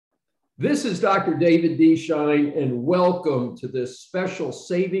This is Dr. David D. Shine, and welcome to this special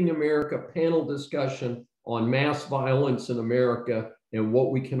Saving America panel discussion on mass violence in America and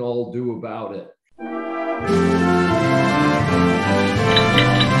what we can all do about it.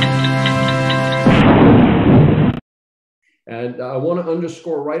 And I want to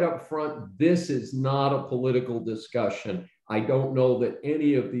underscore right up front, this is not a political discussion. I don't know that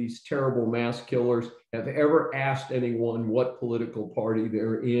any of these terrible mass killers have ever asked anyone what political party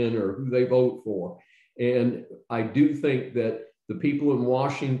they're in or who they vote for. And I do think that the people in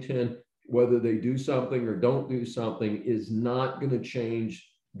Washington, whether they do something or don't do something, is not going to change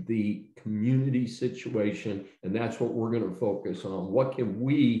the community situation. And that's what we're going to focus on. What can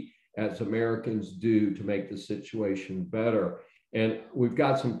we as Americans do to make the situation better? And we've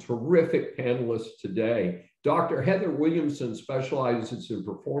got some terrific panelists today. Dr. Heather Williamson specializes in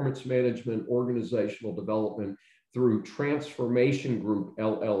performance management, organizational development through Transformation Group,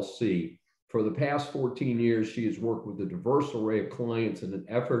 LLC. For the past 14 years, she has worked with a diverse array of clients in an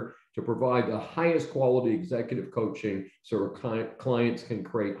effort to provide the highest quality executive coaching so her clients can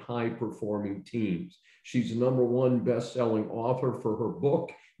create high-performing teams. She's the #1 best-selling author for her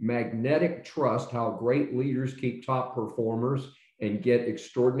book, Magnetic Trust: How Great Leaders Keep Top Performers and Get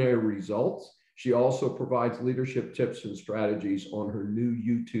Extraordinary Results. She also provides leadership tips and strategies on her new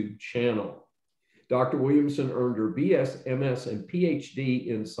YouTube channel. Dr. Williamson earned her BS, MS, and PhD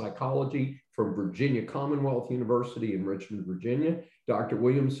in psychology from Virginia Commonwealth University in Richmond, Virginia. Dr.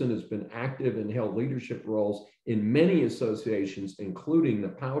 Williamson has been active and held leadership roles in many associations, including the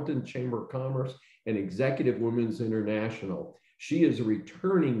Powhatan Chamber of Commerce and Executive Women's International. She is a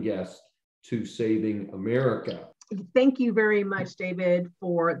returning guest to Saving America. Thank you very much, David,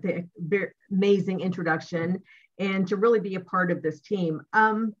 for the amazing introduction and to really be a part of this team.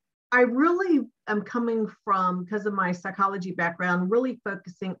 I really am coming from, because of my psychology background, really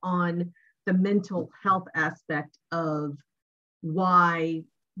focusing on the mental health aspect of why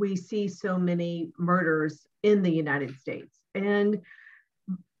we see so many murders in the United States. And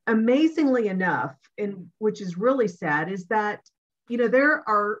amazingly enough, and which is really sad, is that, you know, there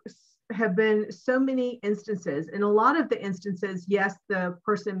have been so many instances. In a lot of the instances, yes, the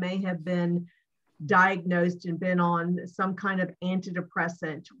person may have been diagnosed and been on some kind of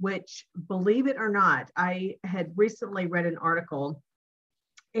antidepressant, which, believe it or not, I had recently read an article,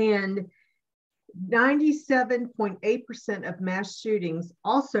 and 97.8% of mass shootings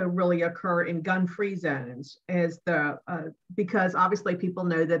also really occur in gun-free zones, as because obviously people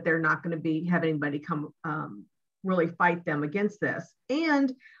know that they're not going to have anybody come really fight them against this.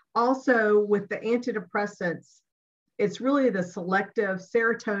 And also with the antidepressants, it's really the selective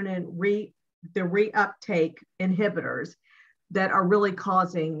serotonin reuptake inhibitors that are really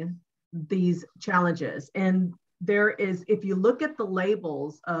causing these challenges. And there is, if you look at the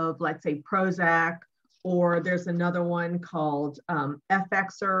labels of, let's say, Prozac, or there's another one called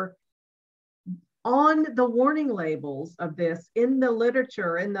Effexor, on the warning labels of this, in the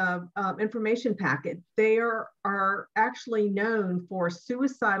literature, in the information packet, they are actually known for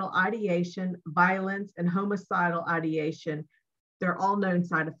suicidal ideation, violence, and homicidal ideation. They're all known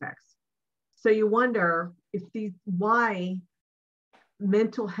side effects. So you wonder if why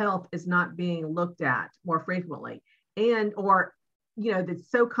mental health is not being looked at more frequently, or, you know, it's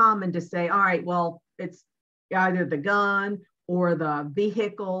so common to say, all right, well, it's either the gun or the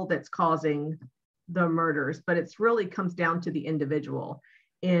vehicle that's causing the murders, but it's really comes down to the individual.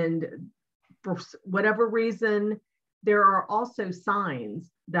 And for whatever reason, there are also signs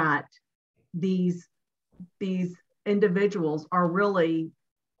that these individuals are really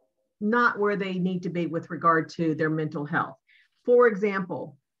not where they need to be with regard to their mental health. For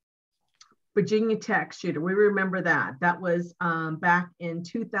example, Virginia Tech shooter, we remember that. That was back in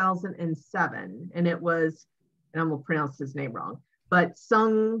 2007, and it was, and I'm gonna pronounce his name wrong, but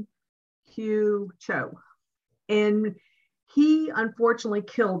Sung Hugh Cho. And he unfortunately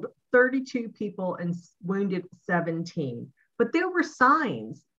killed 32 people and wounded 17. But there were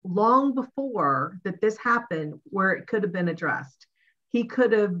signs long before that this happened where it could have been addressed. He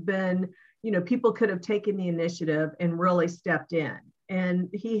could have been, you know, people could have taken the initiative and really stepped in. And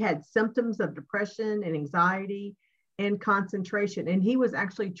he had symptoms of depression and anxiety and concentration. And he was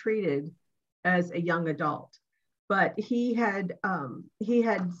actually treated as a young adult. But he had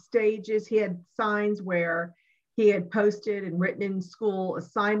stages, he had signs where he had posted and written in school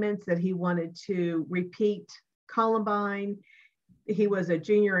assignments that he wanted to repeat Columbine. He was a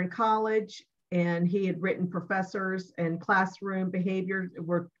junior in college, and he had written professors and classroom behavior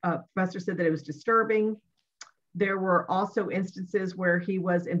where professors said that it was disturbing. There were also instances where he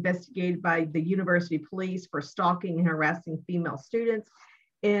was investigated by the university police for stalking and harassing female students.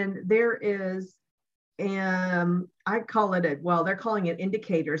 And there is, I call it, well, they're calling it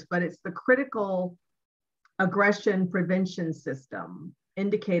indicators, but it's the critical aggression prevention system,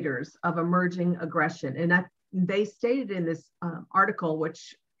 indicators of emerging aggression. And they stated in this article,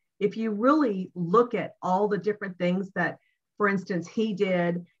 which if you really look at all the different things that, for instance, he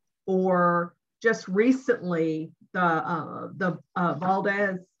did, or just recently, the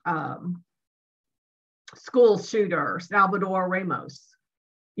Valdez school shooter, Salvador Ramos,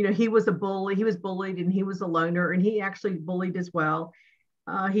 you know, he was a bully, he was bullied, and he was a loner, and he actually bullied as well.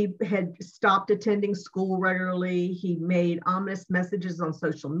 He had stopped attending school regularly. He made ominous messages on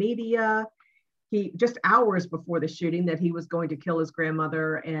social media. He, just hours before the shooting, that he was going to kill his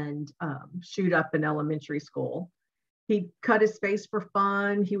grandmother and shoot up an elementary school. He cut his face for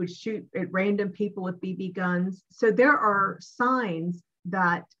fun. He would shoot at random people with BB guns. So there are signs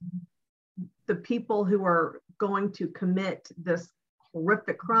that the people who are going to commit this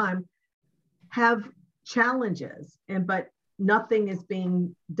horrific crime have challenges, but nothing is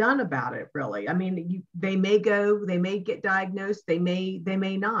being done about it, really. I mean, they may get diagnosed, they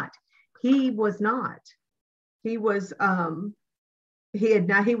may not. He was not. He was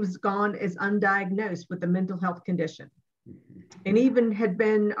he was gone as undiagnosed with a mental health condition, and even had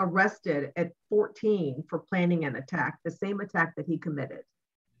been arrested at 14 for planning an attack, the same attack that he committed.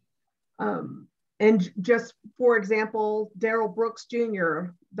 And just for example, Darrell Brooks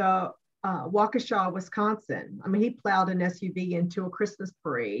Jr., the Waukesha, Wisconsin. I mean, he plowed an SUV into a Christmas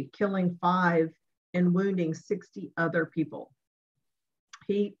parade, killing 5 and wounding 60 other people.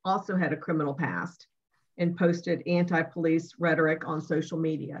 He also had a criminal past and posted anti-police rhetoric on social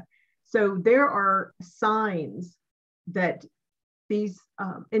media. So there are signs that these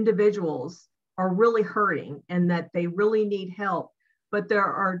individuals are really hurting and that they really need help, but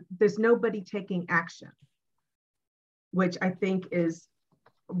there's nobody taking action, which I think is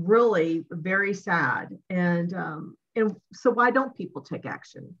really very sad. And so why don't people take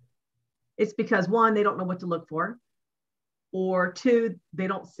action? It's because, one, they don't know what to look for, or 2, they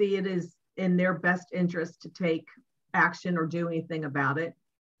don't see it as in their best interest to take action or do anything about it.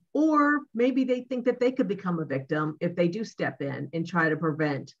 Or maybe they think that they could become a victim if they do step in and try to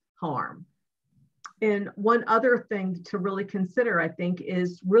prevent harm. And one other thing to really consider, I think,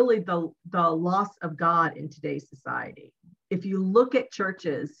 is really the loss of God in today's society. If you look at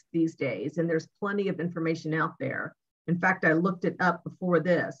churches these days, and there's plenty of information out there. In fact, I looked it up before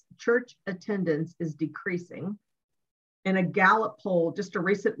this. Church attendance is decreasing. In a Gallup poll, just a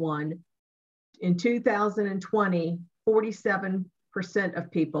recent one, in 2020, 47%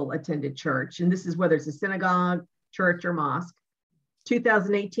 of people attended church. And this is whether it's a synagogue, church, or mosque.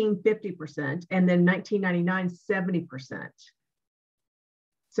 2018, 50%. And then 1999, 70%.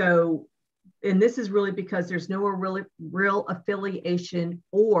 So, and this is really because there's no real affiliation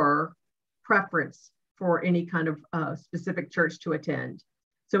or preference for any kind of specific church to attend.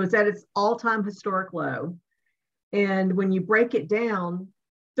 So it's at its all-time historic low. And when you break it down,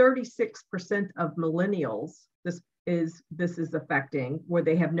 36% of millennials, this is affecting, where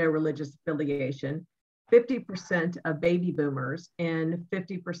they have no religious affiliation, 50% of baby boomers, and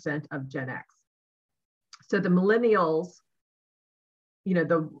 50% of Gen X. So the millennials, you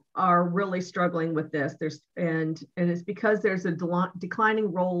know, are really struggling with this. And it's because there's a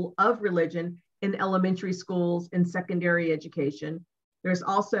declining role of religion in elementary schools and secondary education. There's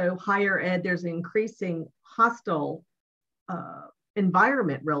also higher ed. There's an increasing hostile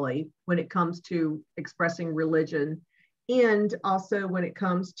environment, really, when it comes to expressing religion, and also when it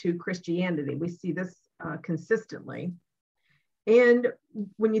comes to Christianity. We see this consistently. And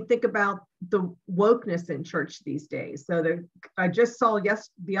when you think about the wokeness in church these days, so I just saw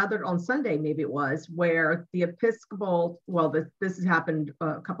on Sunday, maybe it was, where the Episcopal, this has happened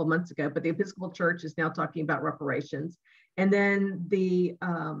a couple months ago, but the Episcopal Church is now talking about reparations. And then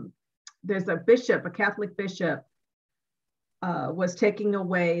there's a bishop, a Catholic bishop, was taking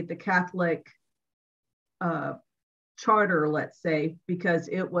away the Catholic charter, let's say, because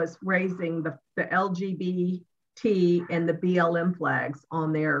it was raising the LGBT and the BLM flags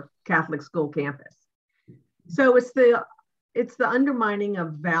on their Catholic school campus. So it's the undermining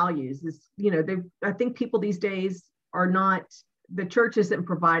of values. I think people these days are not, the church isn't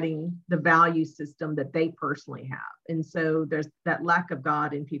providing the value system that they personally have. And so there's that lack of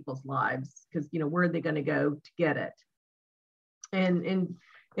God in people's lives, because, where are they going to go to get it? And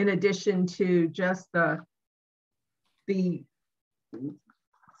in addition to just the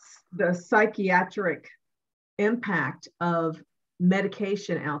psychiatric impact of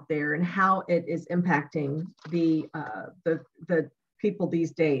medication out there and how it is impacting the people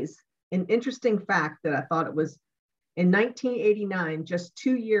these days. An interesting fact that I thought it was In 1989, just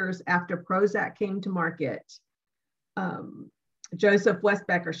 2 years after Prozac came to market, Joseph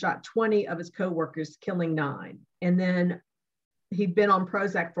Westbecker shot 20 of his coworkers, killing 9. And then he'd been on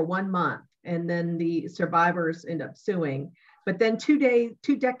Prozac for 1 month, and then the survivors end up suing. But then 2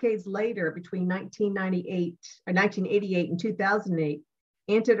 decades later, between 1988 and 2008,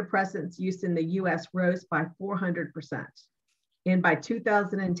 antidepressants use in the US rose by 400%. And by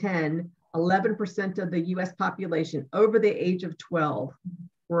 2010, 11% of the US population over the age of 12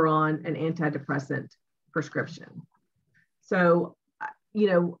 were on an antidepressant prescription. So,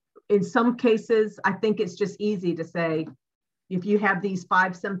 in some cases, I think it's just easy to say, if you have these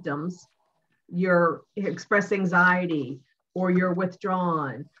 5 symptoms, you're express anxiety, or you're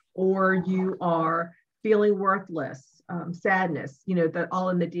withdrawn, or you are feeling worthless, sadness, that all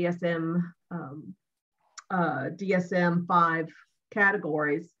in the DSM-5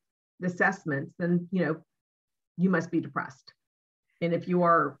 categories, the assessments, then, you must be depressed. And if you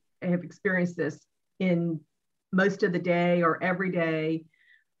have experienced this in most of the day or every day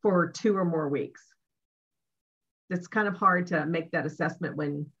for 2 or more weeks, it's kind of hard to make that assessment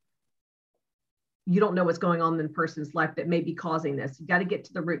when you don't know what's going on in the person's life that may be causing this. You got to get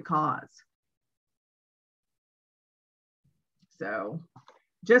to the root cause. So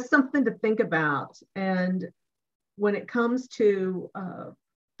just something to think about. And when it comes to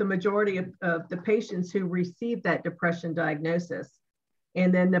the majority of the patients who receive that depression diagnosis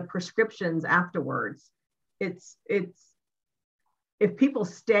and then the prescriptions afterwards, it's if people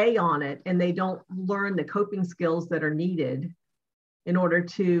stay on it and they don't learn the coping skills that are needed in order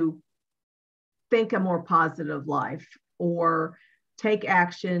to think a more positive life or take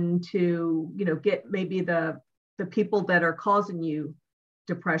action to, get maybe the people that are causing you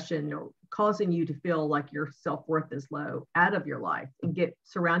depression or causing you to feel like your self-worth is low out of your life, and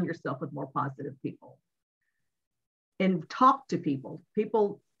surround yourself with more positive people and talk to people.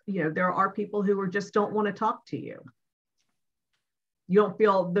 There are people who just don't want to talk to you.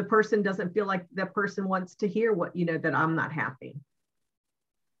 The person doesn't feel like that person wants to hear that I'm not happy.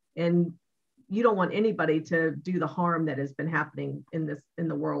 And you don't want anybody to do the harm that has been happening in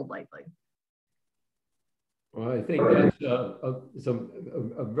the world lately. Well, I think that's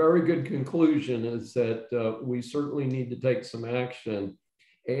a very good conclusion, is that we certainly need to take some action.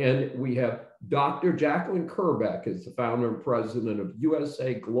 And we have Dr. Jacalyn Kerbeck is the founder and president of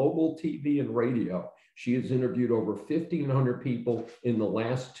USA Global TV and Radio. She has interviewed over 1,500 people in the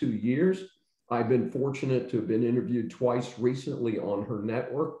last 2 years. I've been fortunate to have been interviewed twice recently on her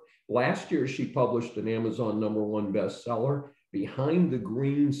network. Last year, she published an Amazon #1 bestseller, Behind the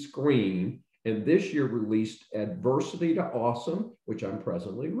Green Screen, and this year released Adversity to Awesome, which I'm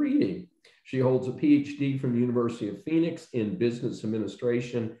presently reading. She holds a PhD from the University of Phoenix in business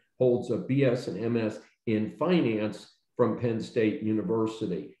administration, holds a BS and MS in finance from Penn State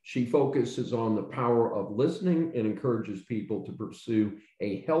University. She focuses on the power of listening and encourages people to pursue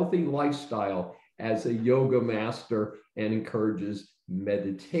a healthy lifestyle as a yoga master, and encourages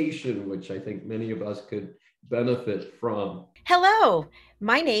meditation, which I think many of us could benefit from. Hello,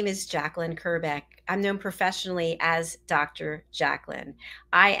 my name is Jacalyn Kerbeck. I'm known professionally as Dr. Jacalyn.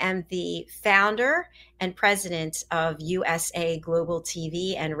 I am the founder and president of USA Global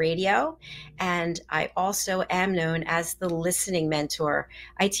TV and Radio, and I also am known as the listening mentor.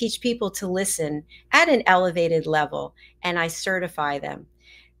 I teach people to listen at an elevated level, and I certify them.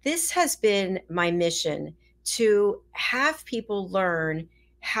 This has been my mission, to have people learn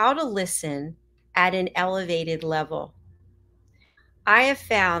how to listen at an elevated level. I have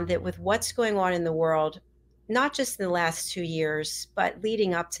found that with what's going on in the world, not just in the last 2 years, but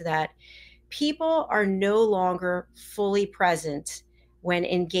leading up to that, people are no longer fully present when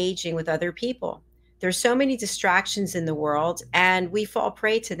engaging with other people. There's so many distractions in the world, and we fall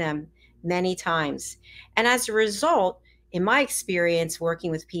prey to them many times. And as a result, in my experience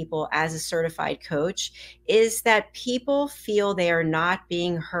working with people as a certified coach, is that people feel they are not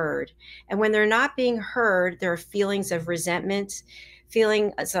being heard. And when they're not being heard, there are feelings of resentment,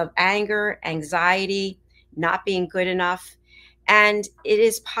 feelings of anger, anxiety, not being good enough. And it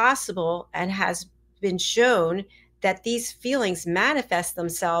is possible and has been shown that these feelings manifest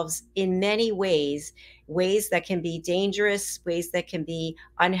themselves in many ways, ways that can be dangerous, ways that can be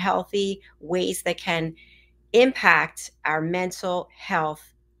unhealthy, ways that can impact our mental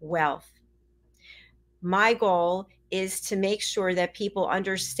health wealth. My goal is to make sure that people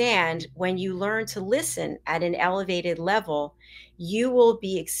understand when you learn to listen at an elevated level, you will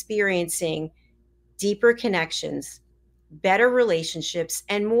be experiencing deeper connections, better relationships,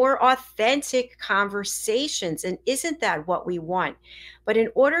 and more authentic conversations. And isn't that what we want? But in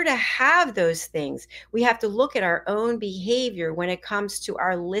order to have those things, we have to look at our own behavior when it comes to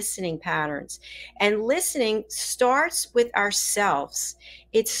our listening patterns. And listening starts with ourselves.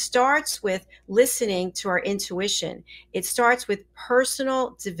 It starts with listening to our intuition. It starts with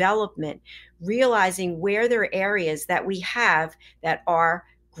personal development, realizing where there are areas that we have that are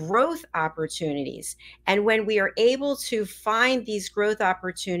growth opportunities. And when we are able to find these growth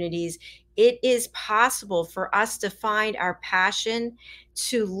opportunities, it is possible for us to find our passion,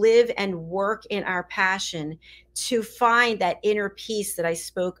 to live and work in our passion, to find that inner peace that I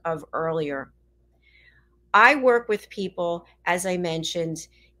spoke of earlier. I work with people, as I mentioned,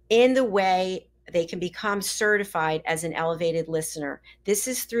 in the way they can become certified as an elevated listener. This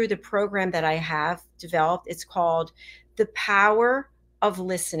is through the program that I have developed. It's called The Power of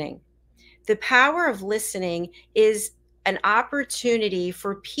Listening. The power of listening is an opportunity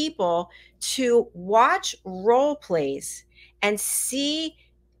for people to watch role plays and see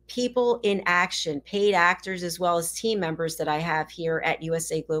people in action, paid actors as well as team members that I have here at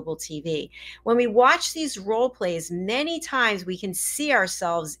USA Global TV. When we watch these role plays, many times we can see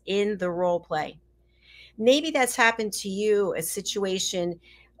ourselves in the role play. Maybe that's happened to you, a situation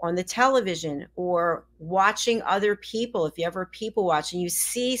on the television or watching other people. If you ever people watch and you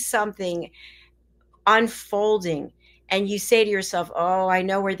see something unfolding and you say to yourself, oh, I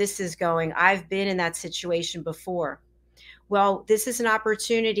know where this is going. I've been in that situation before. Well, this is an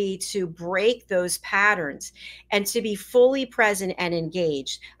opportunity to break those patterns and to be fully present and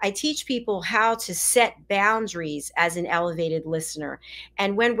engaged. I teach people how to set boundaries as an elevated listener.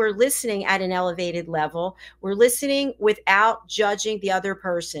 And when we're listening at an elevated level, we're listening without judging the other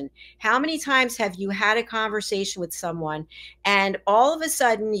person. How many times have you had a conversation with someone and all of a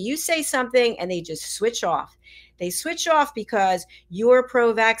sudden you say something and they just switch off? They switch off because you're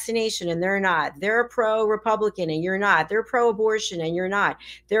pro-vaccination and they're not. They're pro-Republican and you're not. They're pro-abortion and you're not.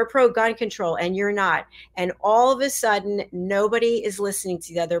 They're pro-gun control and you're not. And all of a sudden, nobody is listening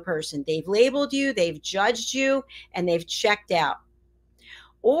to the other person. They've labeled you, they've judged you, and they've checked out.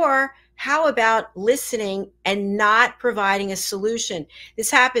 Or how about listening and not providing a solution? This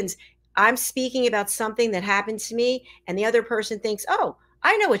happens. I'm speaking about something that happened to me, and the other person thinks, oh,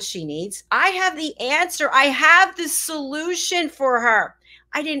 I know what she needs. I have the answer. I have the solution for her.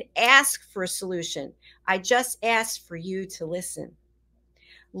 I didn't ask for a solution. I just asked for you to listen.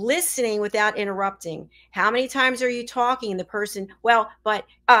 Listening without interrupting. How many times are you talking and the person, well, but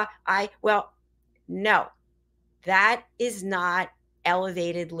no, that is not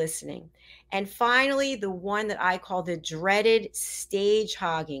elevated listening. And finally, the one that I call the dreaded stage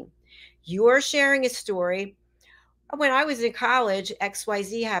hogging. You're sharing a story. When I was in college,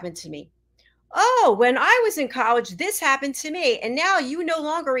 XYZ happened to me. Oh, when I was in college, this happened to me. And now you no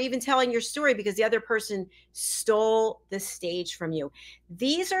longer are even telling your story because the other person stole the stage from you.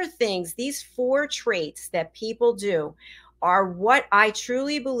 These are things, these 4 traits that people do are what I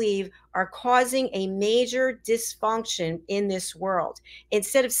truly believe are causing a major dysfunction in this world.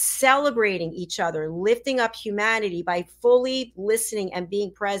 Instead of celebrating each other, lifting up humanity by fully listening and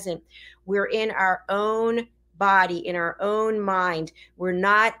being present, we're in our own body, in our own mind. We're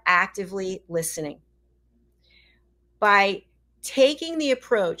not actively listening. By taking the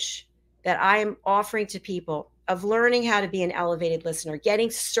approach that I am offering to people of learning how to be an elevated listener,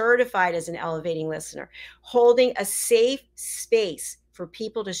 getting certified as an elevating listener, holding a safe space for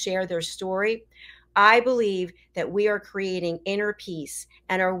people to share their story, I believe that we are creating inner peace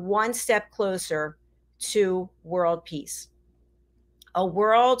and are one step closer to world peace. A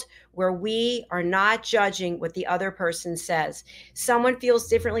world where we are not judging what the other person says. Someone feels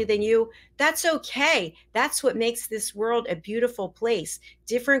differently than you. That's okay. That's what makes this world a beautiful place.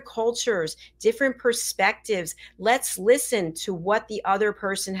 Different cultures, different perspectives. Let's listen to what the other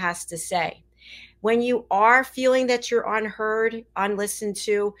person has to say. When you are feeling that you're unheard, unlistened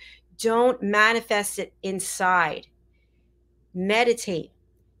to, don't manifest it inside. Meditate.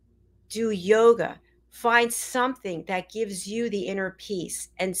 Do yoga. Find something that gives you the inner peace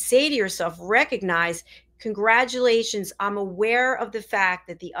and say to yourself, recognize, congratulations, I'm aware of the fact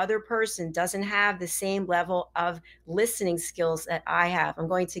that the other person doesn't have the same level of listening skills that I have. I'm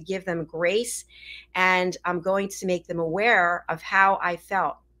going to give them grace and I'm going to make them aware of how I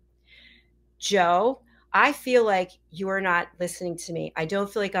felt. Joe, I feel like you are not listening to me. I don't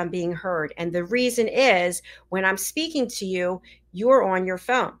feel like I'm being heard. And the reason is when I'm speaking to you, you're on your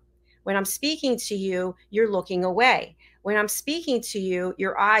phone. When I'm speaking to you, you're looking away. When I'm speaking to you,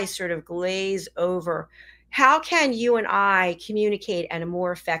 your eyes sort of glaze over. How can you and I communicate at a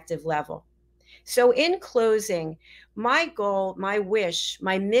more effective level? So in closing, my goal, my wish,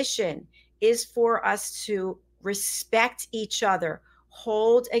 my mission is for us to respect each other,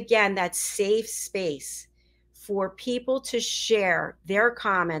 hold again that safe space for people to share their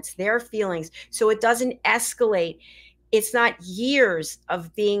comments, their feelings, so it doesn't escalate. It's not years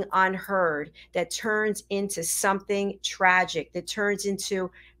of being unheard that turns into something tragic, that turns into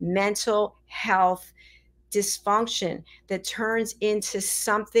mental health dysfunction, that turns into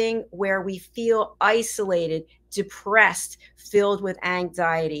something where we feel isolated, depressed, filled with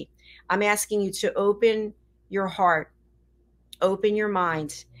anxiety. I'm asking you to open your heart, open your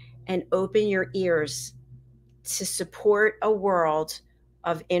mind, and open your ears to support a world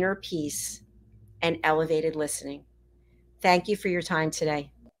of inner peace and elevated listening. Thank you for your time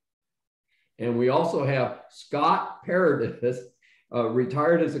today. And we also have Scott Paradis,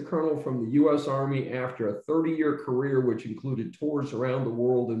 retired as a colonel from the U.S. Army after a 30-year career, which included tours around the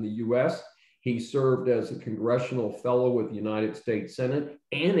world in the U.S. He served as a congressional fellow with the United States Senate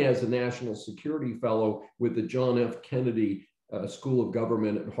and as a national security fellow with the John F. Kennedy School of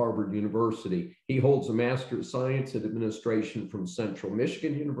Government at Harvard University. He holds a Master of Science in Administration from Central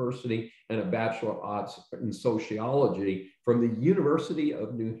Michigan University and a Bachelor of Arts in Sociology from the University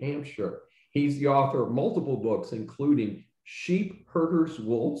of New Hampshire. He's the author of multiple books, including Sheep Herders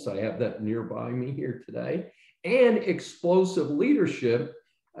Wolves, I have that nearby me here today, and Explosive Leadership.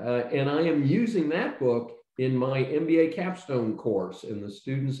 And I am using that book in my MBA capstone course, and the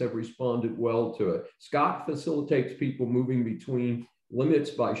students have responded well to it. Scott facilitates people moving between limits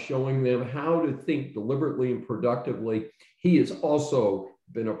by showing them how to think deliberately and productively. He has also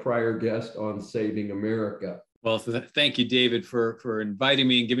been a prior guest on Saving America. Well, thank you, David, for inviting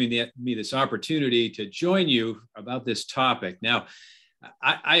me and giving me this opportunity to join you about this topic. Now,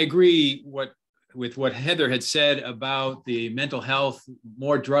 I agree with what Heather had said about the mental health,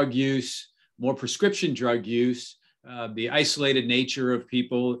 more drug use, more prescription drug use, the isolated nature of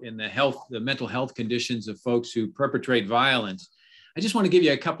people in the mental health conditions of folks who perpetrate violence. I just want to give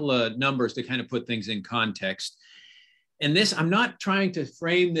you a couple of numbers to kind of put things in context. And this, I'm not trying to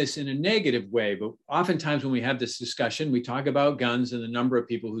frame this in a negative way, but oftentimes when we have this discussion, we talk about guns and the number of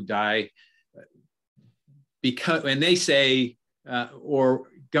people who die because, and they say, or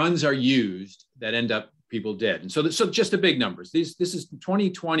guns are used that end up people dead. And so just the big numbers. This is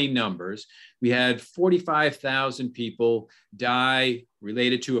 2020 numbers. We had 45,000 people die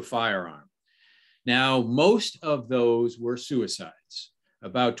related to a firearm. Now, most of those were suicides,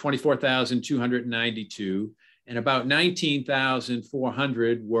 about 24,292, and about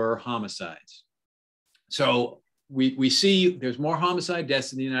 19,400 were homicides. So we see there's more homicide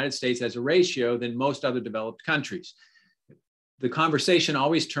deaths in the United States as a ratio than most other developed countries. The conversation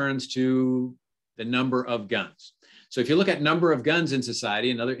always turns to the number of guns. So if you look at number of guns in society,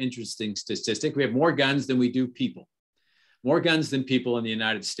 another interesting statistic, we have more guns than we do people. More guns than people in the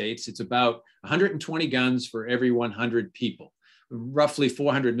United States. It's about 120 guns for every 100 people, roughly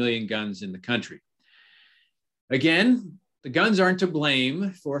 400 million guns in the country. Again, the guns aren't to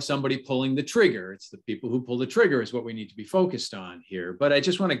blame for somebody pulling the trigger. It's the people who pull the trigger is what we need to be focused on here. But I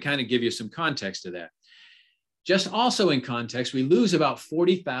just want to kind of give you some context to that. Just also in context, we lose about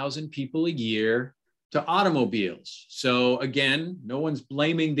 40,000 people a year to automobiles. So again, no one's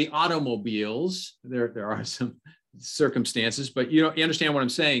blaming the automobiles. There are some circumstances, but you understand what I'm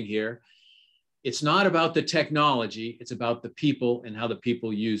saying here. It's not about the technology, it's about the people and how the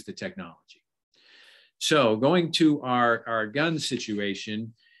people use the technology. So going to our gun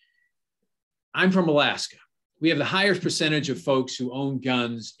situation, I'm from Alaska. We have the highest percentage of folks who own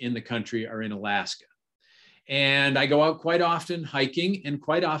guns in the country are in Alaska. And I go out quite often hiking, and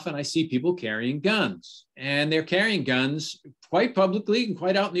quite often I see people carrying guns. And they're carrying guns quite publicly and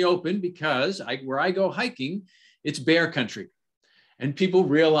quite out in the open because where I go hiking, it's bear country. And people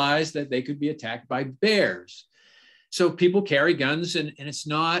realize that they could be attacked by bears. So people carry guns, and it's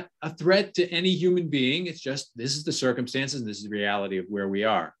not a threat to any human being. It's just, this is the circumstances, and this is the reality of where we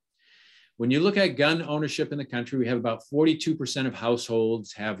are. When you look at gun ownership in the country, we have about 42% of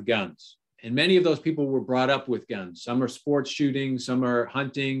households have guns. And many of those people were brought up with guns. Some are sports shooting, some are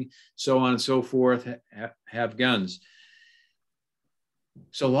hunting, so on and so forth, have guns.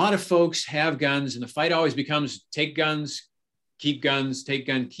 So a lot of folks have guns, and the fight always becomes take guns, keep guns, take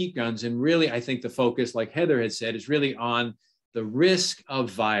gun, keep guns. And really, I think the focus, like Heather had said, is really on the risk of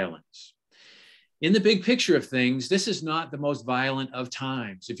violence. In the big picture of things, this is not the most violent of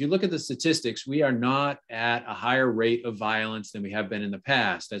times. If you look at the statistics, we are not at a higher rate of violence than we have been in the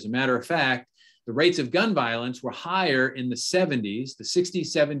past. As a matter of fact, the rates of gun violence were higher in the 70s, the 60s,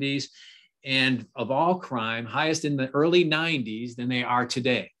 70s, and of all crime, highest in the early 90s than they are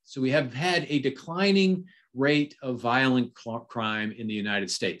today. So we have had a declining rate of violent crime in the United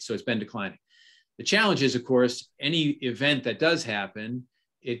States. So it's been declining. The challenge is, of course, any event that does happen,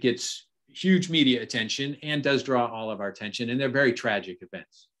 it gets huge media attention and does draw all of our attention. And they're very tragic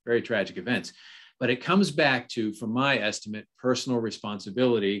events, very tragic events. But it comes back to, from my estimate, personal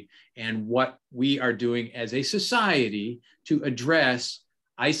responsibility and what we are doing as a society to address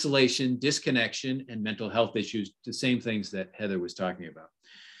isolation, disconnection, and mental health issues, the same things that Heather was talking about.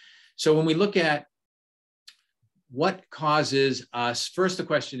 So when we look at what causes us, first the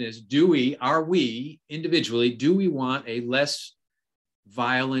question is, are we individually, do we want a less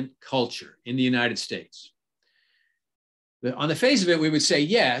violent culture in the United States? On the face of it, we would say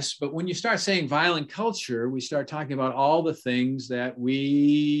yes, but when you start saying violent culture, we start talking about all the things that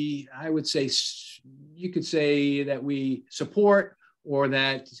I would say, you could say that we support or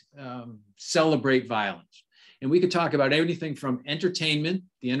that celebrate violence. And we could talk about everything from entertainment,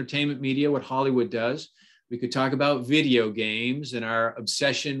 the entertainment media, what Hollywood does. We could talk about video games and our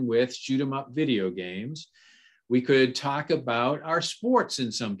obsession with shoot 'em up video games. We could talk about our sports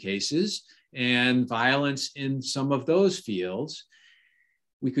in some cases and violence in some of those fields.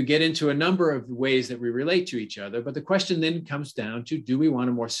 We could get into a number of ways that we relate to each other, but the question then comes down to, do we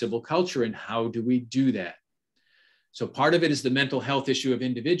want a more civil culture and how do we do that? So part of it is the mental health issue of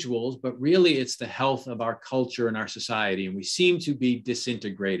individuals, but really it's the health of our culture and our society. And we seem to be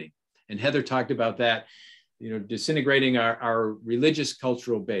disintegrating. And Heather talked about that, disintegrating our religious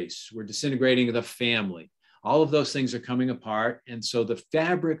cultural base. We're disintegrating the family. All of those things are coming apart. And so the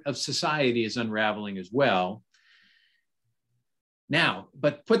fabric of society is unraveling as well. Now,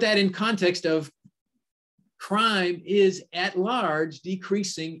 but put that in context of crime is at large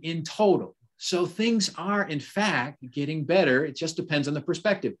decreasing in total. So things are, in fact, getting better. It just depends on the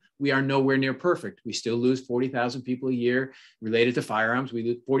perspective. We are nowhere near perfect. We still lose 40,000 people a year related to firearms. We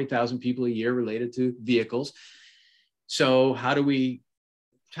lose 40,000 people a year related to vehicles. So how do we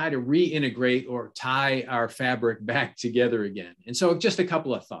try to reintegrate or tie our fabric back together again? And so just a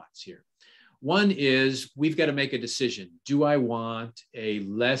couple of thoughts here. One is we've got to make a decision. Do I want a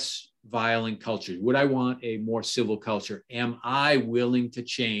less violent culture? Would I want a more civil culture? Am I willing to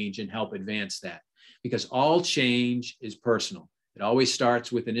change and help advance that? Because all change is personal. It always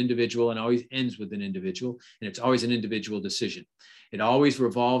starts with an individual and always ends with an individual, and it's always an individual decision. It always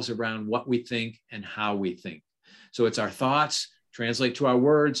revolves around what we think and how we think. So it's our thoughts, translate to our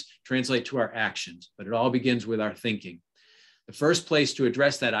words, translate to our actions, but it all begins with our thinking. The first place to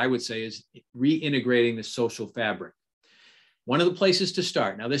address that, I would say, is reintegrating the social fabric. One of the places to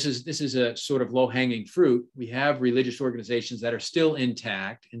start, now this is a sort of low-hanging fruit. We have religious organizations that are still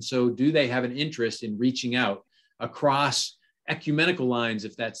intact, and so do they have an interest in reaching out across ecumenical lines,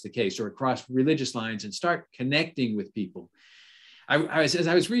 if that's the case, or across religious lines and start connecting with people? As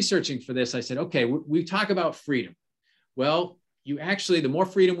I was researching for this, I said, okay, we talk about freedom. Well, the more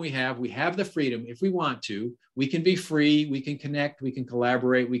freedom we have the freedom, if we want to, we can be free, we can connect, we can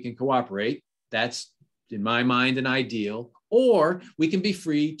collaborate, we can cooperate. That's, in my mind, an ideal. Or we can be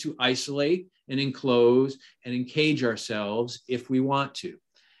free to isolate and enclose and encage ourselves if we want to.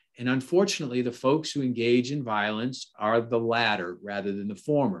 And unfortunately, the folks who engage in violence are the latter rather than the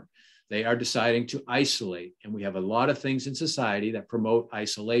former. They are deciding to isolate. And we have a lot of things in society that promote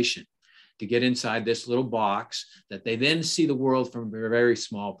isolation, to get inside this little box that they then see the world from a very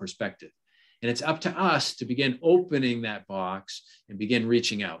small perspective. And it's up to us to begin opening that box and begin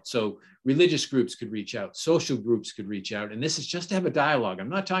reaching out. So religious groups could reach out, social groups could reach out. And this is just to have a dialogue. I'm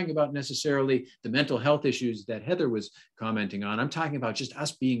not talking about necessarily the mental health issues that Heather was commenting on. I'm talking about just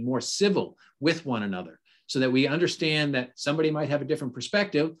us being more civil with one another so that we understand that somebody might have a different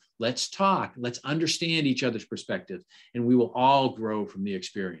perspective. Let's talk, let's understand each other's perspective, and we will all grow from the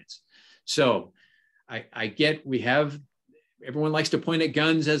experience. So I get everyone likes to point at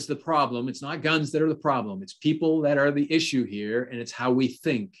guns as the problem. It's not guns that are the problem. It's people that are the issue here, and it's how we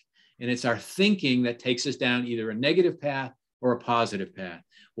think. And it's our thinking that takes us down either a negative path or a positive path.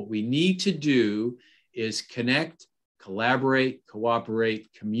 What we need to do is connect, collaborate, cooperate,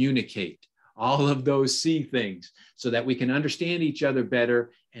 communicate, all of those C things, so that we can understand each other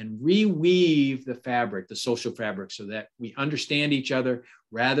better and reweave the fabric, the social fabric, so that we understand each other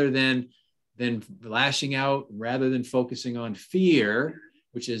rather than lashing out, rather than focusing on fear,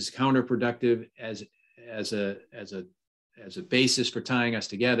 which is counterproductive as a basis for tying us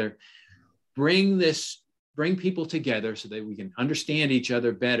together. Bring people together so that we can understand each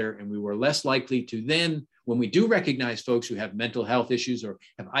other better, and we were less likely to then, when we do recognize folks who have mental health issues or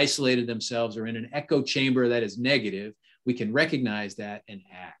have isolated themselves or in an echo chamber that is negative, we can recognize that and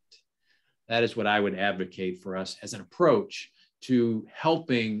act. That is what I would advocate for us as an approach to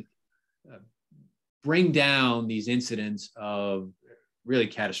helping bring down these incidents of really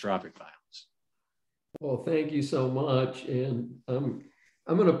catastrophic violence. Well, thank you so much. And I'm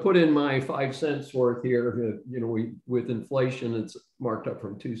going to put in my 5 cents worth here. You know, with inflation, it's marked up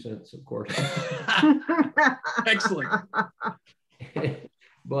from 2 cents, of course. Excellent.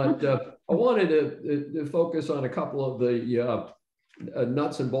 But I wanted to focus on a couple of the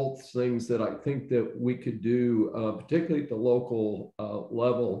nuts and bolts things that I think that we could do, particularly at the local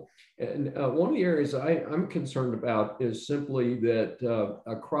level. And one of the areas I'm concerned about is simply that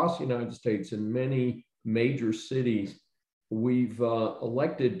across the United States, in many major cities, we've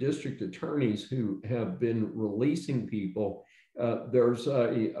elected district attorneys who have been releasing people. There's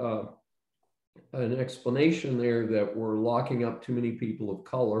an explanation there that we're locking up too many people of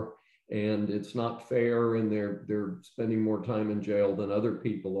color, and it's not fair, and they're spending more time in jail than other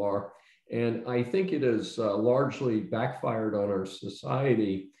people are. And I think it has largely backfired on our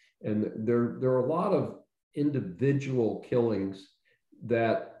society. And there are a lot of individual killings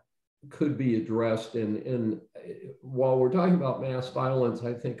that could be addressed. And while we're talking about mass violence,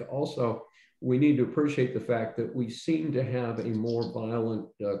 I think also we need to appreciate the fact that we seem to have a more violent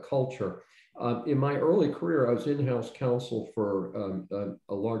culture. In my early career, I was in-house counsel for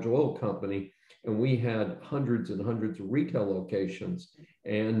a large oil company, and we had hundreds and hundreds of retail locations.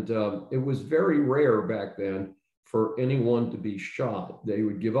 And it was very rare back then for anyone to be shot. They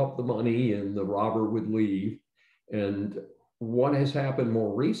would give up the money and the robber would leave. And what has happened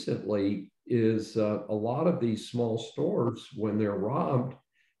more recently is a lot of these small stores, when they're robbed,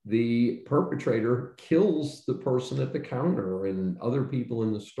 the perpetrator kills the person at the counter and other people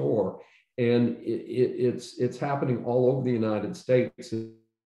in the store. And it's happening all over the United States.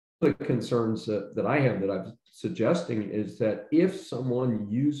 The concerns that I have that I'm suggesting is that if someone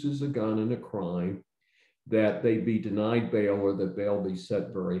uses a gun in a crime, that they be denied bail or that bail be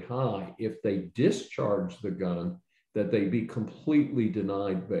set very high. If they discharge the gun, that they be completely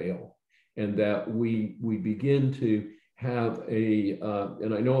denied bail, and that we begin to have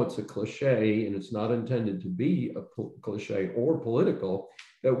and I know it's a cliche and it's not intended to be a cliche or political,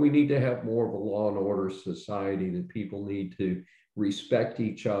 that we need to have more of a law and order society, that people need to respect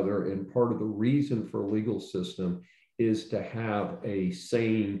each other. And part of the reason for a legal system is to have a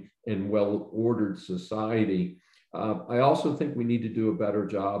sane and well-ordered society. I also think we need to do a better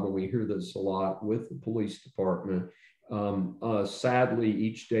job, and we hear this a lot with the police department. Sadly,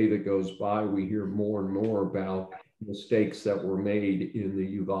 each day that goes by, we hear more and more about mistakes that were made in the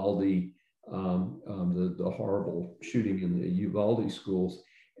Uvalde, the horrible shooting in the Uvalde schools.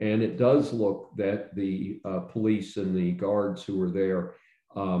 And it does look that the police and the guards who were there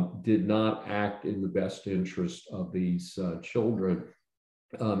did not act in the best interest of these children.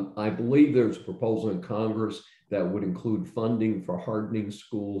 I believe there's a proposal in Congress that would include funding for hardening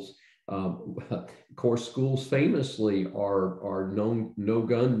schools. Of course, schools famously are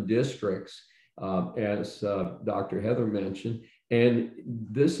no-gun districts, as Dr. Heather mentioned. And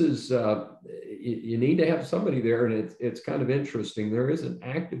this is, you need to have somebody there, and it's kind of interesting. There is an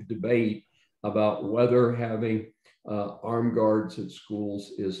active debate about whether having armed guards at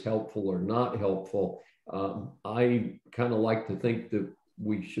schools is helpful or not helpful. I kind of like to think that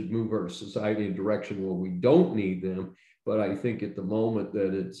we should move our society in a direction where we don't need them, but I think at the moment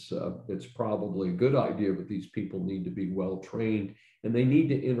that it's probably a good idea, but these people need to be well trained, and they need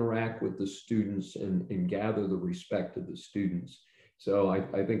to interact with the students and gather the respect of the students. So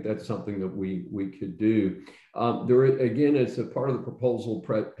I think that's something that we could do. There, again, it's a part of the proposal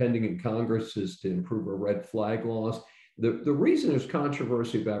pending in Congress is to improve our red flag laws. The reason there's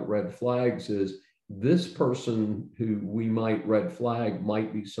controversy about red flags is this person who we might red flag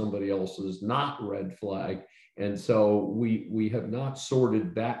might be somebody else's not red flag. And so we have not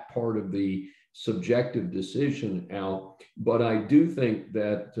sorted that part of the subjective decision out. But I do think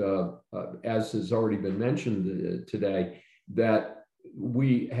that, as has already been mentioned today, that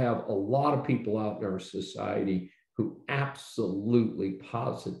we have a lot of people out in our society who absolutely,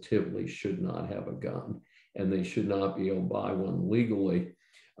 positively should not have a gun, and they should not be able to buy one legally.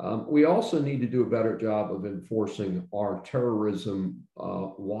 We also need to do a better job of enforcing our terrorism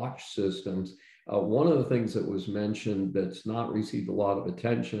watch systems. One of the things that was mentioned that's not received a lot of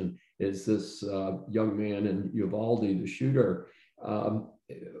attention is this young man in Uvalde, the shooter,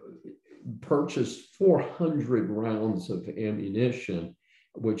 purchased 400 rounds of ammunition,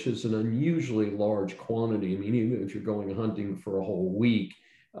 which is an unusually large quantity. I mean, even if you're going hunting for a whole week,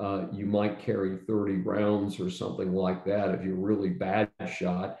 you might carry 30 rounds or something like that if you're really bad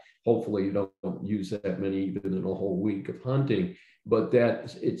shot. Hopefully you don't use that many even in a whole week of hunting. but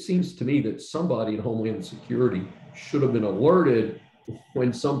that it seems to me that somebody in Homeland Security should have been alerted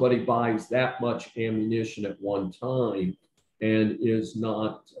when somebody buys that much ammunition at one time and is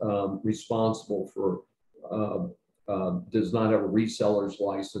not responsible for, does not have a reseller's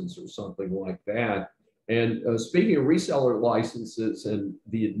license or something like that. And speaking of reseller licenses and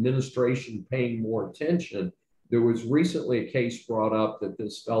the administration paying more attention, there was recently a case brought up that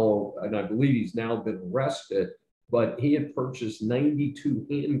this fellow, and I believe he's now been arrested, but he had purchased 92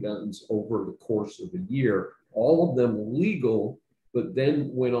 handguns over the course of a year, all of them legal, but then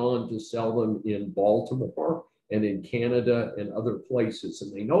went on to sell them in Baltimore and in Canada and other places.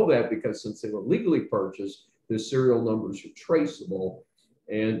 And they know that because since they were legally purchased, the serial numbers are traceable.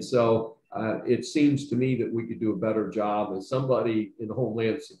 And so it seems to me that we could do a better job, and somebody in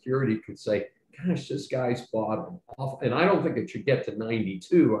Homeland Security could say, gosh, this guy's bought them off. And I don't think it should get to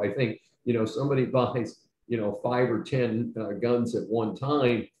 92. I think, somebody buys, 5 or 10 guns at one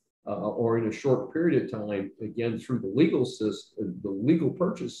time or in a short period of time, again, through the legal system, the legal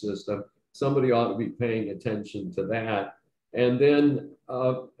purchase system, somebody ought to be paying attention to that. And then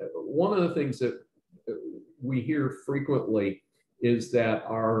one of the things that we hear frequently is that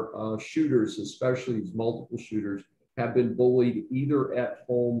our shooters, especially these multiple shooters, have been bullied either at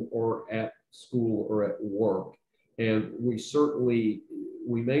home or at school or at work. And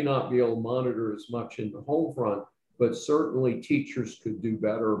we may not be able to monitor as much in the home front, but certainly teachers could do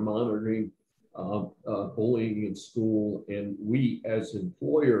better monitoring bullying in school. And we as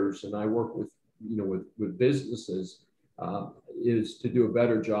employers, and I work with, with businesses, is to do a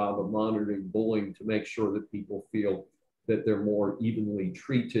better job of monitoring bullying to make sure that people feel that they're more evenly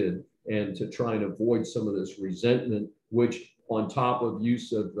treated, and to try and avoid some of this resentment, which on top of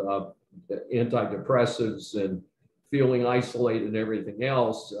use of antidepressives and feeling isolated and everything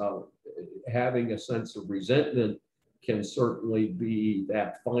else, having a sense of resentment can certainly be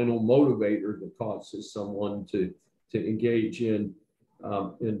that final motivator that causes someone to engage in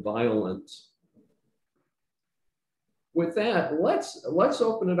violence. With that, let's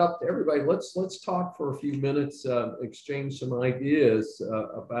open it up to everybody. Let's talk for a few minutes, exchange some ideas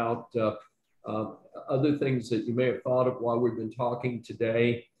about other things that you may have thought of while we've been talking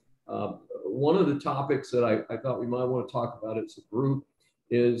today. One of the topics that I thought we might want to talk about as a group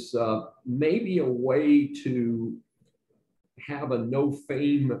is maybe a way to have a no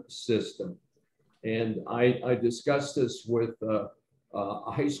fame system. And I discussed this with a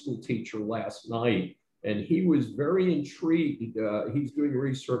high school teacher last night, and he was very intrigued. He's doing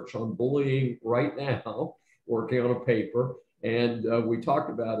research on bullying right now, working on a paper, and we talked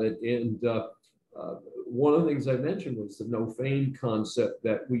about it. And one of the things I mentioned was the no fame concept,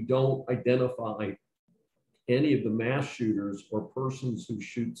 that we don't identify any of the mass shooters or persons who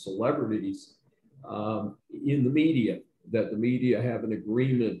shoot celebrities in the media, that the media have an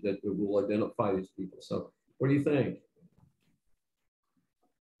agreement that it will identify these people. So what do you think?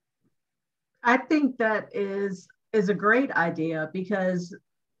 I think that is a great idea, because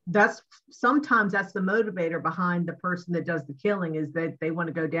sometimes that's the motivator behind the person that does the killing, is that they want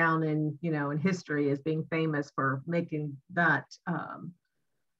to go down in history as being famous for making that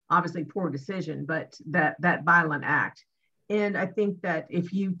obviously poor decision, but that violent act. And I think that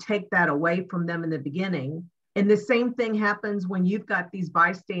if you take that away from them in the beginning, and the same thing happens when you've got these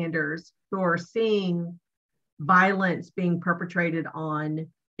bystanders who are seeing violence being perpetrated on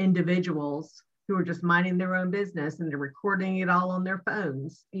individuals who are just minding their own business, and they're recording it all on their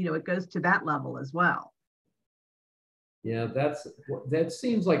phones. It goes to that level as well. Yeah, that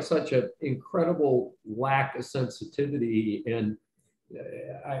seems like such an incredible lack of sensitivity. And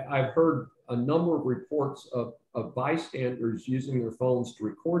I've heard a number of reports of bystanders using their phones to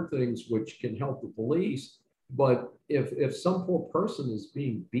record things which can help the police. But if some poor person is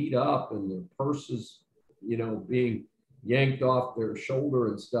being beat up and their purse is, being yanked off their shoulder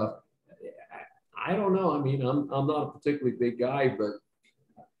and stuff, I don't know. I mean, I'm not a particularly big guy, but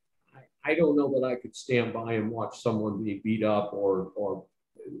I don't know that I could stand by and watch someone be beat up or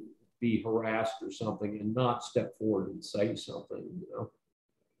be harassed or something and not step forward and say something,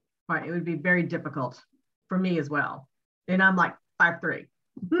 Right. It would be very difficult for me as well. And I'm like 5'3".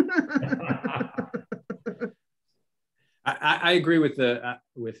 I agree with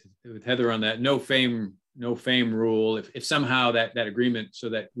Heather on that no fame rule. If somehow that agreement, so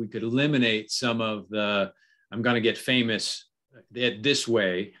that we could eliminate some of the I'm going to get famous this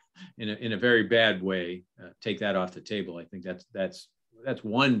way in a very bad way, take that off the table. I think that's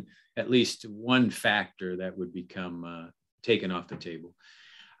one, at least one factor that would become taken off the table.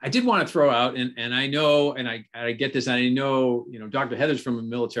 I did want to throw out, and I know, and I get this, and I know, Dr. Heather's from a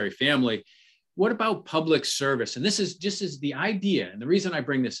military family. what about public service? And this is just as the idea, and the reason I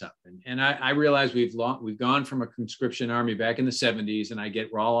bring this up, and I realize we've gone from a conscription army back in the 70s, and I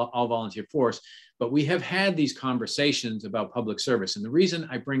get we're all volunteer force, but we have had these conversations about public service. And the reason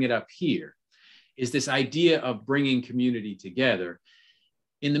I bring it up here is this idea of bringing community together.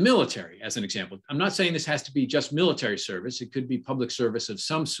 In the military, as an example, I'm not saying this has to be just military service. It could be public service of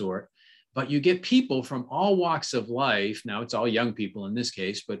some sort, but you get people from all walks of life. Now it's all young people in this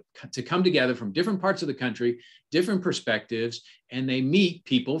case, but to come together from different parts of the country, different perspectives, and they meet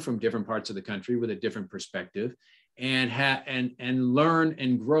people from different parts of the country with a different perspective, and learn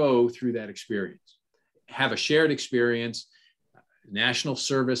and grow through that experience. Have a shared experience, national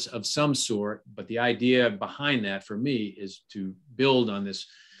service of some sort, but the idea behind that for me is to build on this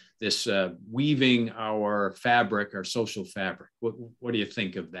weaving our fabric, our social fabric. What do you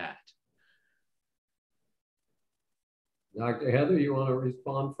think of that? Dr. Heather, you want to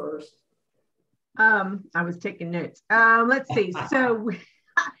respond first? I was taking notes. Let's see. So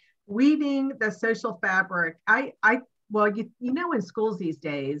weaving the social fabric. Well, you know, in schools these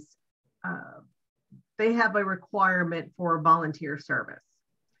days, they have a requirement for volunteer service.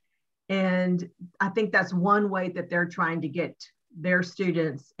 And I think that's one way that they're trying to get their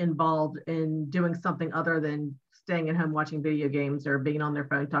students involved in doing something other than staying at home watching video games or being on their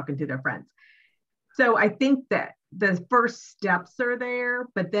phone talking to their friends. So I think that the first steps are there,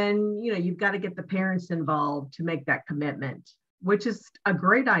 but then, you know, you've got to get the parents involved to make that commitment, which is a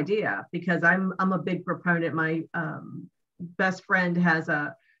great idea because I'm a big proponent. My best friend has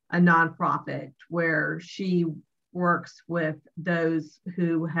a nonprofit where she works with those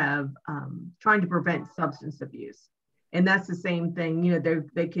who have trying to prevent substance abuse. And that's the same thing, you know,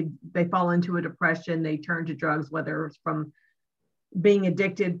 they fall into a depression, they turn to drugs, whether it's from being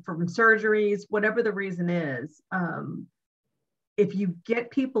addicted from surgeries, whatever the reason is. If you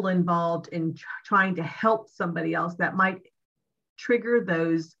get people involved in trying to help somebody else, that might trigger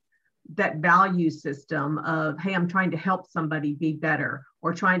that value system of, hey, I'm trying to help somebody be better,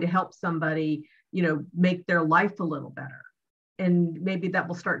 or trying to help somebody, you know, make their life a little better. And maybe that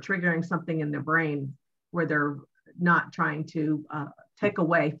will start triggering something in their brain where they're not trying to take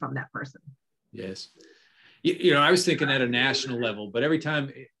away from that person. Yes. You know, I was thinking at a national level, but every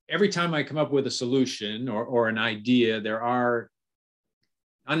time I come up with a solution or an idea, there are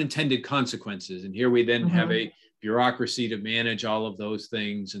unintended consequences. And here we then have a bureaucracy to manage all of those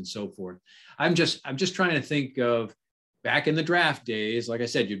things and so forth. I'm just trying to think of back in the draft days. Like I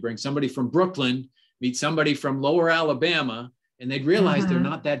said, you'd bring somebody from Brooklyn, meet somebody from Lower Alabama, and they'd realize they're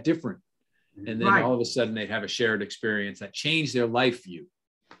not that different. And then all of a sudden they'd have a shared experience that changed their life view.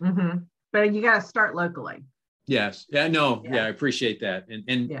 But you got to start locally. Yes. Yeah. No. Yeah. I appreciate that.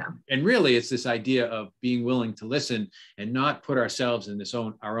 And really, it's this idea of being willing to listen and not put ourselves in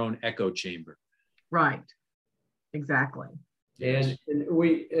our own echo chamber. Right. Exactly. And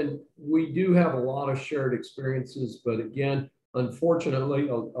we do have a lot of shared experiences, but again, unfortunately,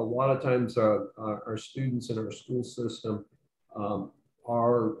 a lot of times our students in our school system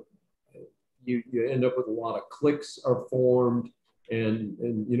you end up with a lot of cliques are formed. And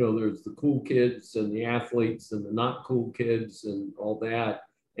you know, there's the cool kids and the athletes and the not cool kids and all that.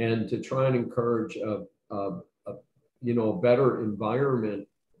 And to try and encourage a better environment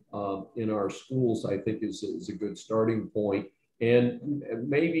in our schools, I think is a good starting point. And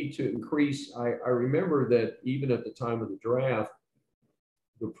maybe to increase, I remember that even at the time of the draft,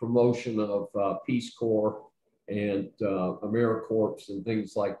 the promotion of Peace Corps and AmeriCorps and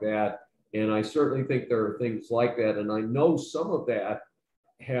things like that. And I certainly think there are things like that. And I know some of that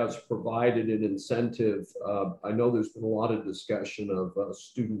has provided an incentive. I know there's been a lot of discussion of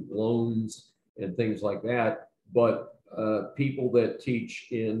student loans and things like that, but people that teach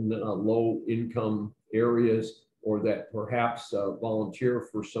in low income areas or that perhaps volunteer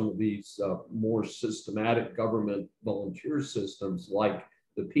for some of these more systematic government volunteer systems like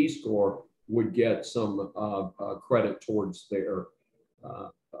the Peace Corps would get some credit towards their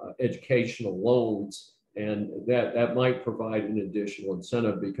educational loans, and that might provide an additional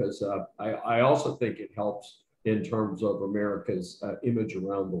incentive because I also think it helps in terms of America's image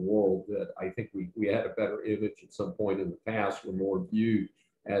around the world. That I think we had a better image at some point in the past. We're more viewed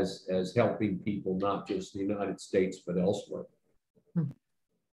as helping people, not just in the United States, but elsewhere.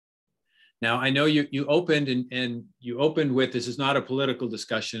 Now, I know you opened and you opened with, this is not a political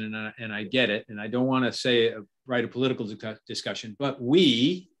discussion, and I get it, and I don't want to say a political discussion, but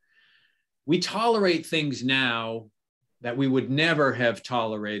we tolerate things now that we would never have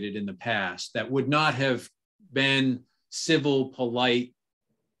tolerated in the past, that would not have been civil, polite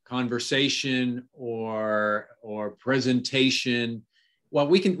conversation or presentation Well,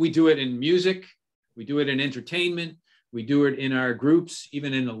 we do it in music, we do it in entertainment, we do it in our groups,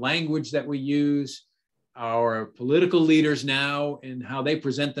 even in the language that we use. Our political leaders now and how they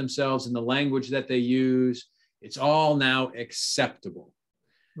present themselves in the language that they use, it's all now acceptable.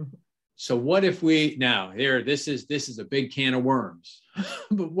 Mm-hmm. So what if we now here, this is a big can of worms,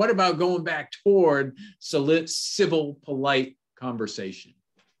 but what about going back toward civil, polite conversation?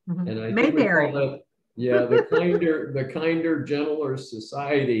 Mm-hmm. And I think we call that, yeah, the kinder, gentler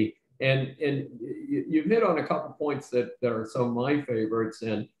society. And you've hit on a couple points that are some of my favorites.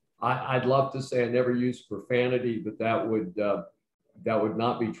 And I'd love to say I never used profanity, but that would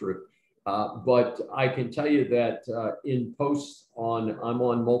not be true. But I can tell you that in posts I'm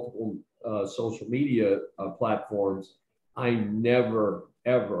on multiple social media platforms, I never,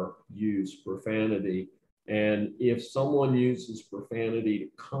 ever use profanity. And if someone uses profanity to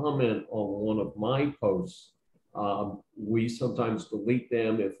comment on one of my posts, we sometimes delete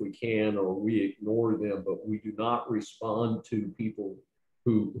them if we can, or we ignore them, but we do not respond to people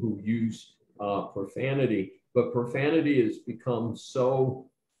who use profanity. But profanity has become so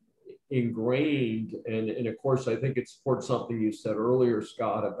ingrained, and of course, I think it supports something you said earlier,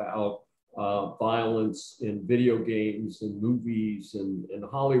 Scott, about violence in video games and movies and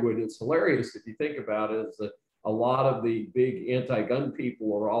Hollywood. It's hilarious if you think about it, is that a lot of the big anti-gun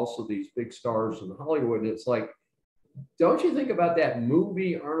people are also these big stars in Hollywood. And it's like, don't you think about that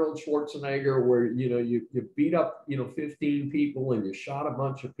movie, Arnold Schwarzenegger, where, you beat up, 15 people and you shot a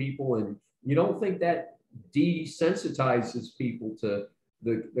bunch of people, and you don't think that desensitizes people to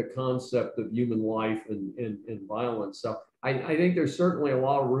the concept of human life and violence. So I think there's certainly a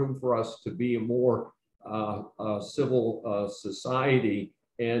lot of room for us to be a more civil society.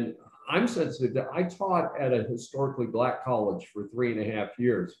 And I'm sensitive that I taught at a historically Black college for 3.5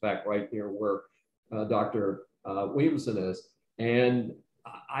 years, back right near where Dr. Williamson is. And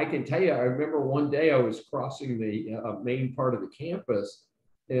I can tell you, I remember one day I was crossing the main part of the campus,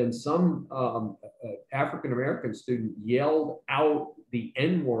 and some African-American student yelled out the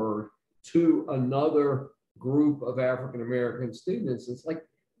N-word to another group of African-American students. It's like,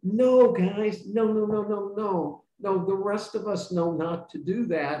 no, guys, no. The rest of us know not to do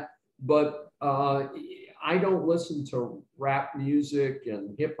that. But I don't listen to rap music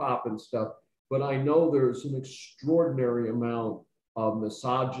and hip hop and stuff, but I know there's an extraordinary amount of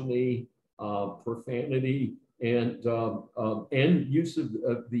misogyny, profanity, and use of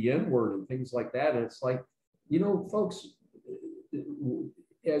the N-word and things like that. And it's like, folks,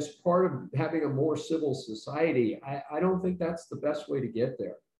 as part of having a more civil society, I don't think that's the best way to get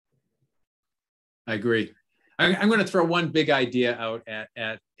there. I agree. I'm going to throw one big idea out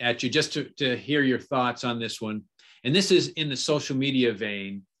at you just to hear your thoughts on this one. And this is in the social media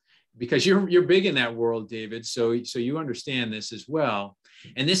vein, because you're big in that world, David. So you understand this as well.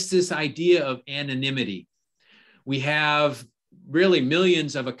 And this idea of anonymity. We have really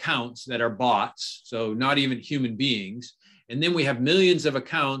millions of accounts that are bots, so not even human beings. And then we have millions of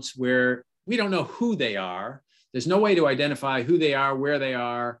accounts where we don't know who they are. There's no way to identify who they are, where they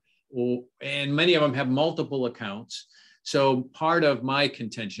are, and many of them have multiple accounts. So part of my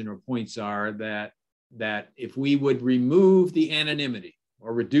contention or points are that if we would remove the anonymity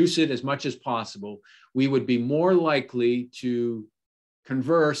or reduce it as much as possible, we would be more likely to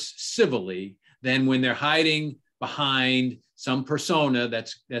converse civilly than when they're hiding behind some persona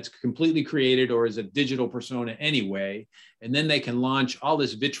that's completely created or is a digital persona anyway. And then they can launch all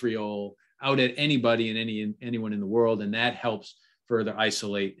this vitriol out at anybody and anyone in the world. And that helps further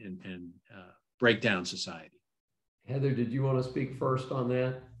isolate and break down society. Heather, did you want to speak first on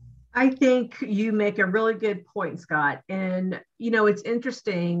that? I think you make a really good point, Scott. And, it's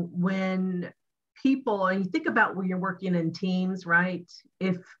interesting when people, and you think about when you're working in teams, right?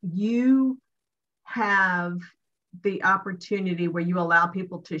 If you have the opportunity where you allow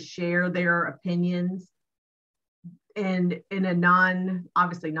people to share their opinions and in a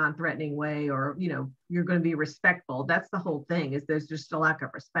obviously non-threatening way, or, you're going to be respectful. That's the whole thing, is there's just a lack of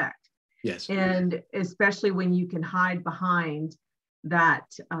respect. Yes. And especially when you can hide behind that,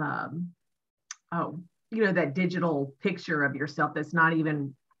 that digital picture of yourself that's not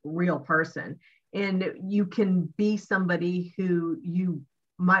even real person. And you can be somebody who you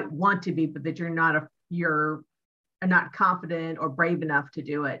might want to be, but that you're not confident or brave enough to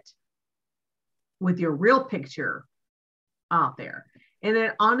do it with your real picture out there. And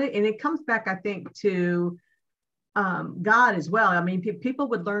it comes back, I think, to God as well. I mean, people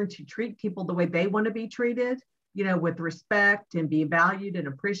would learn to treat people the way they want to be treated, with respect and be valued and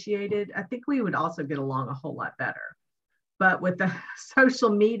appreciated. I think we would also get along a whole lot better. But with the social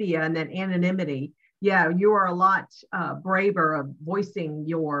media and that anonymity, yeah, you are a lot braver of voicing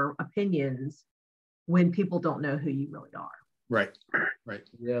your opinions when people don't know who you really are. Right, right.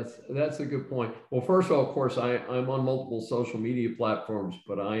 Yes, that's a good point. Well, first of all, of course, I'm on multiple social media platforms,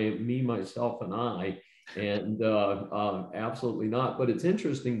 but I am me, myself, and I, and absolutely not. But it's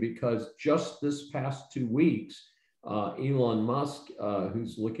interesting because just this past 2 weeks, Elon Musk,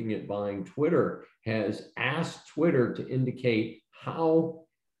 who's looking at buying Twitter, has asked Twitter to indicate how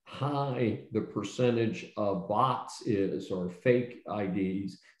high the percentage of bots is, or fake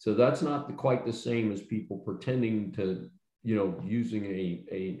IDs. So that's not quite the same as people pretending to, using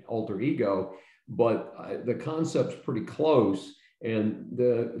a alter ego, but the concept's pretty close. And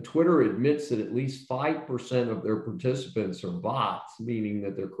the Twitter admits that at least 5% of their participants are bots, meaning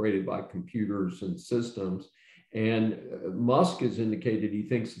that they're created by computers and systems. And Musk has indicated he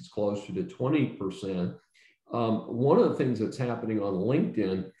thinks it's closer to 20%. One of the things that's happening on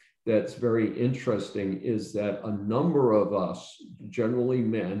LinkedIn that's very interesting is that a number of us, generally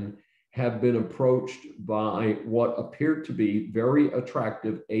men, have been approached by what appear to be very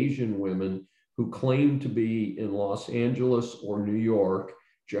attractive Asian women who claim to be in Los Angeles or New York,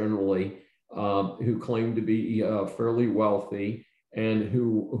 generally, who claim to be fairly wealthy and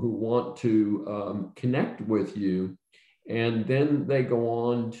who want to connect with you. And then they go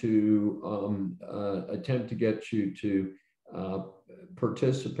on to attempt to get you to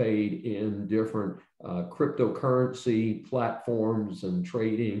participate in different cryptocurrency platforms and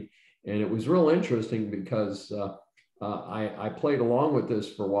trading. And it was real interesting because I played along with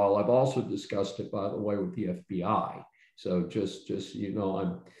this for a while. I've also discussed it, by the way, with the FBI. So just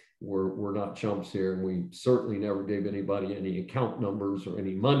we're not chumps here, and we certainly never gave anybody any account numbers or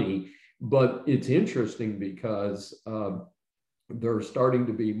any money. But it's interesting because there's starting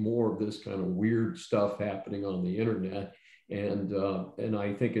to be more of this kind of weird stuff happening on the internet, and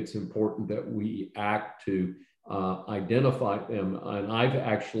I think it's important that we act to identify them. And I've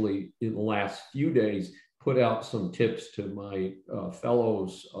actually, in the last few days, put out some tips to my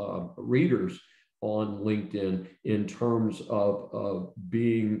fellows readers on LinkedIn in terms of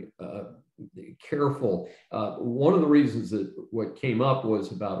being careful. One of the reasons that what came up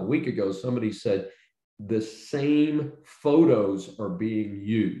was about a week ago, somebody said the same photos are being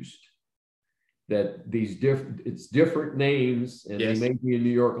used. That it's different names, and yes, they may be in New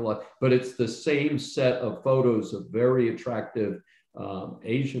York a lot, but it's the same set of photos of very attractive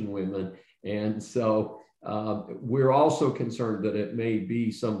Asian women. And so we're also concerned that it may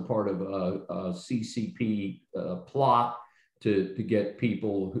be some part of a CCP plot to get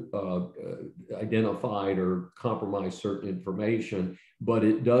people identified or compromise certain information. But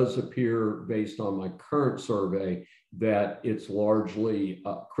it does appear, based on my current survey, that it's largely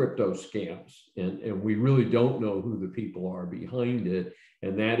crypto scams. And we really don't know who the people are behind it.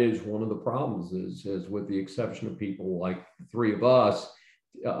 And that is one of the problems, is with the exception of people like the three of us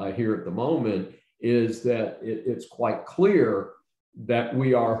here at the moment, is that it's quite clear that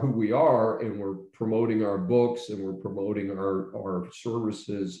we are who we are, and we're promoting our books, and we're promoting our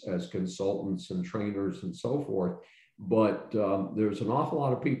services as consultants and trainers and so forth. But there's an awful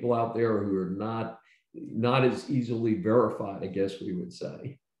lot of people out there who are not as easily verified, I guess we would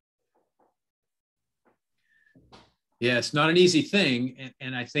say. Yeah, it's not an easy thing.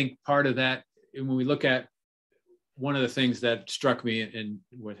 And I think part of that, when we look at one of the things that struck me in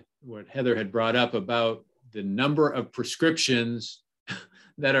what Heather had brought up about the number of prescriptions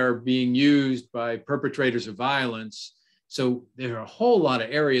that are being used by perpetrators of violence. So there are a whole lot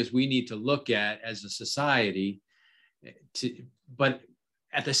of areas we need to look at as a society. But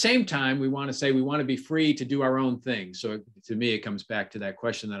at the same time, we want to say we want to be free to do our own thing. So to me, it comes back to that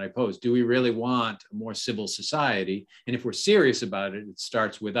question that I posed. Do we really want a more civil society? And if we're serious about it, it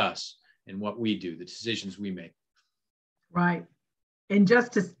starts with us and what we do, the decisions we make. Right. And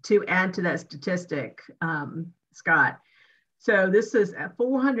just to add to that statistic, Scott, so this is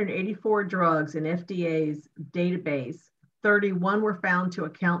 484 drugs in FDA's database. 31 were found to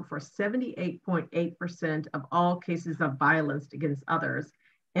account for 78.8% of all cases of violence against others,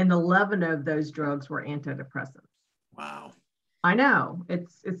 and 11 of those drugs were antidepressants. Wow. I know,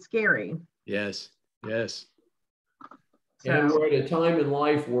 it's scary. Yes, yes. So, and we're at a time in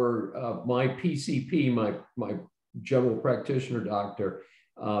life where my PCP, my general practitioner doctor,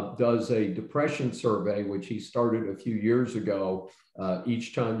 does a depression survey, which he started a few years ago,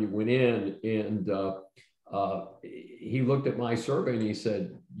 each time you went in, and he looked at my survey and he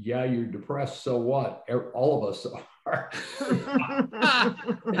said, yeah, you're depressed, so what? All of us are.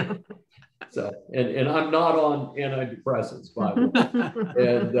 So, and I'm not on antidepressants, by the way.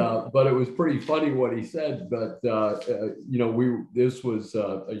 And but it was pretty funny what he said. But you know, this was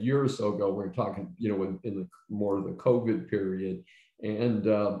a year or so ago. We were talking, you know, in the more of the COVID period, and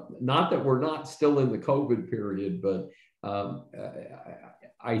not that we're not still in the COVID period, but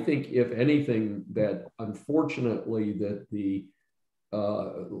I think if anything, that unfortunately that the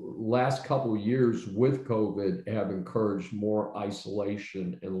last couple of years with COVID have encouraged more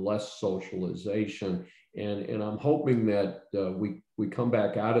isolation and less socialization. And I'm hoping that we come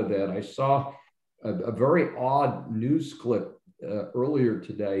back out of that. I saw a very odd news clip earlier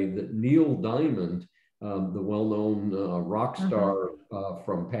today that Neil Diamond, the well-known rock star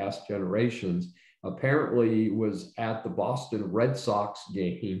from past generations, apparently was at the Boston Red Sox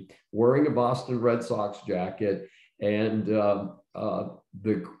game wearing a Boston Red Sox jacket. And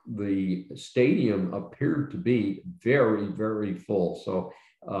the stadium appeared to be very, very full. So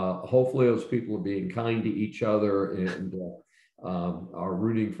hopefully those people are being kind to each other and are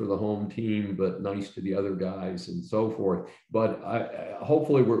rooting for the home team, but nice to the other guys and so forth. But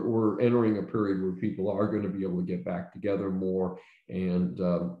hopefully we're entering a period where people are going to be able to get back together more. And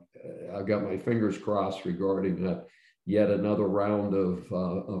I've got my fingers crossed regarding yet another round of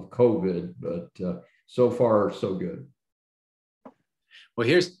COVID, but so far, so good. Well,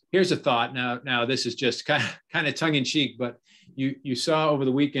 here's a thought. Now this is just kind of tongue in cheek, but you saw over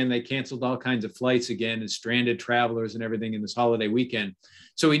the weekend they canceled all kinds of flights again and stranded travelers and everything in this holiday weekend.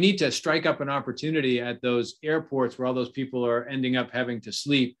 So we need to strike up an opportunity at those airports where all those people are ending up having to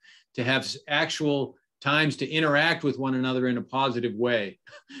sleep, to have actual times to interact with one another in a positive way.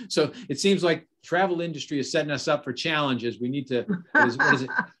 So it seems like travel industry is setting us up for challenges. We need to what is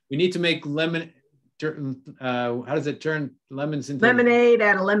it? We need to make how does it turn lemons into lemonade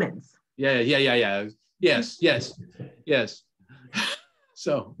out of lemons? Yeah. Yes.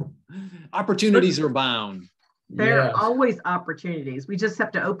 So opportunities are abound. There are always opportunities. We just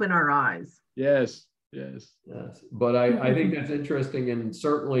have to open our eyes. Yes. But I think that's interesting. And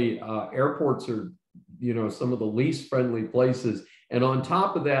certainly airports are, you know, some of the least friendly places. And on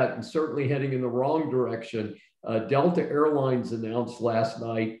top of that, and certainly heading in the wrong direction, Delta Airlines announced last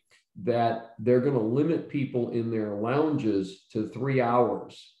night that they're going to limit people in their lounges to 3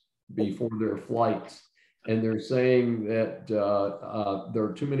 hours before their flights. And they're saying that there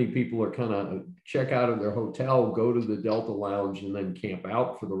are too many people who are kind of check out of their hotel, go to the Delta lounge, and then camp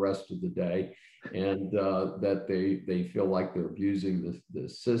out for the rest of the day. And that they feel like they're abusing the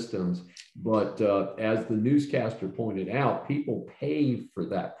systems. But as the newscaster pointed out, people pay for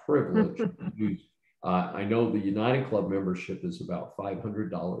that privilege to use. I know the United Club membership is about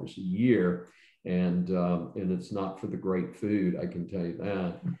 $500 a year, and it's not for the great food, I can tell you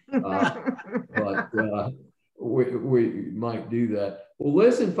that. But we might do that. Well,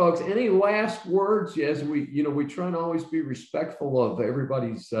 listen, folks, any last words? As we try to always be respectful of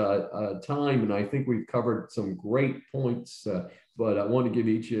everybody's time, and I think we've covered some great points, but I want to give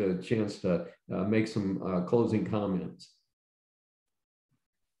each a chance to make some closing comments.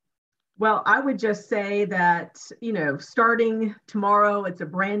 Well, I would just say that, you know, starting tomorrow, it's a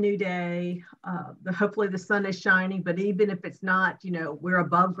brand new day. Hopefully the sun is shining, but even if it's not, you know, we're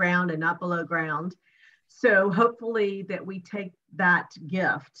above ground and not below ground. So hopefully that we take that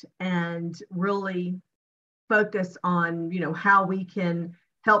gift and really focus on, you know, how we can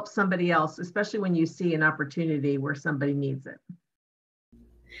help somebody else, especially when you see an opportunity where somebody needs it.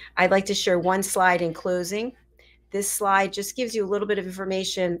 I'd like to share one slide in closing. This slide just gives you a little bit of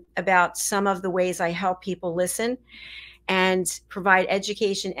information about some of the ways I help people listen and provide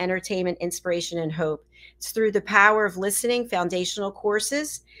education, entertainment, inspiration, and hope. It's through the Power of Listening foundational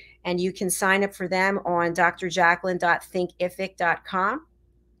courses, and you can sign up for them on drjacalyn.thinkific.com.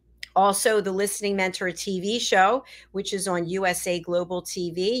 Also, the Listening Mentor TV show, which is on USA Global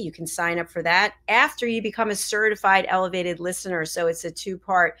TV. You can sign up for that after you become a certified elevated listener. So it's a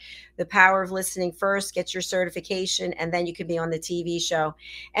two-part, the Power of Listening first, get your certification, and then you can be on the TV show.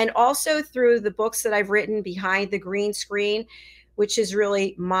 And also through the books that I've written, Behind the Green Screen, which is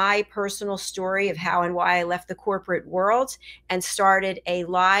really my personal story of how and why I left the corporate world and started a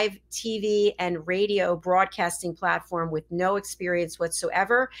live TV and radio broadcasting platform with no experience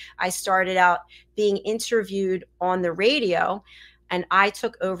whatsoever. I started out being interviewed on the radio, and I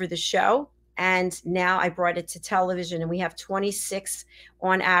took over the show. And now I brought it to television, and we have 26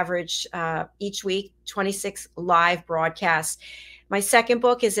 on average each week, 26 live broadcasts. My second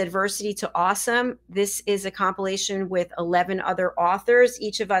book is Adversity to Awesome. This is a compilation with 11 other authors.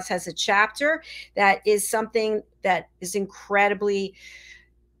 Each of us has a chapter that is something that is incredibly,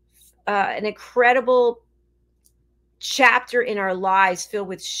 an incredible chapter in our lives filled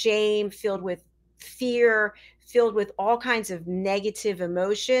with shame, filled with fear, filled with all kinds of negative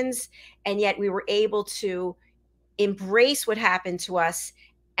emotions. And yet we were able to embrace what happened to us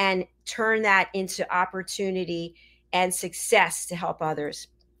and turn that into opportunity and success to help others.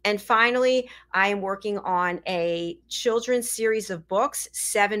 And finally, I am working on a children's series of books,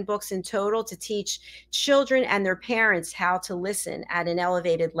 7 books in total, to teach children and their parents how to listen at an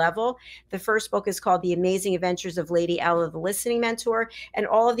elevated level. The first book is called The Amazing Adventures of Lady Ella, the Listening Mentor. And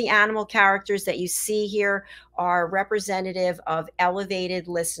all of the animal characters that you see here are representative of elevated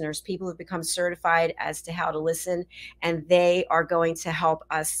listeners, people who've become certified as to how to listen, and they are going to help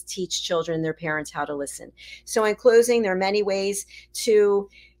us teach children and their parents how to listen. So in closing, there are many ways to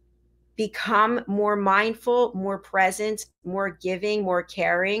become more mindful, more present, more giving, more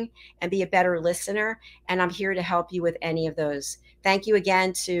caring, and be a better listener. And I'm here to help you with any of those. Thank you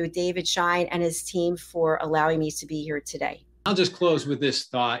again to David Shine and his team for allowing me to be here today. I'll just close with this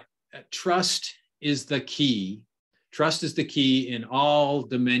thought. Trust is the key. Trust is the key in all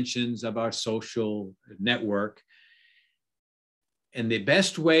dimensions of our social network. And the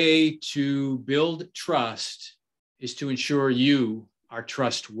best way to build trust is to ensure you are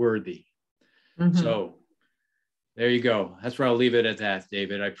trustworthy. Mm-hmm. So there you go. That's where I'll leave it at that,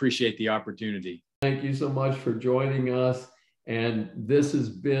 David. I appreciate the opportunity. Thank you so much for joining us. And this has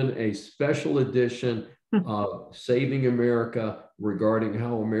been a special edition of Saving America regarding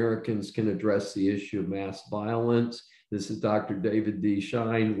how Americans can address the issue of mass violence. This is Dr. David D.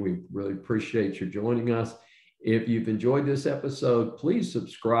 Shine. We really appreciate you joining us. If you've enjoyed this episode, please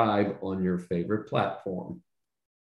subscribe on your favorite platform.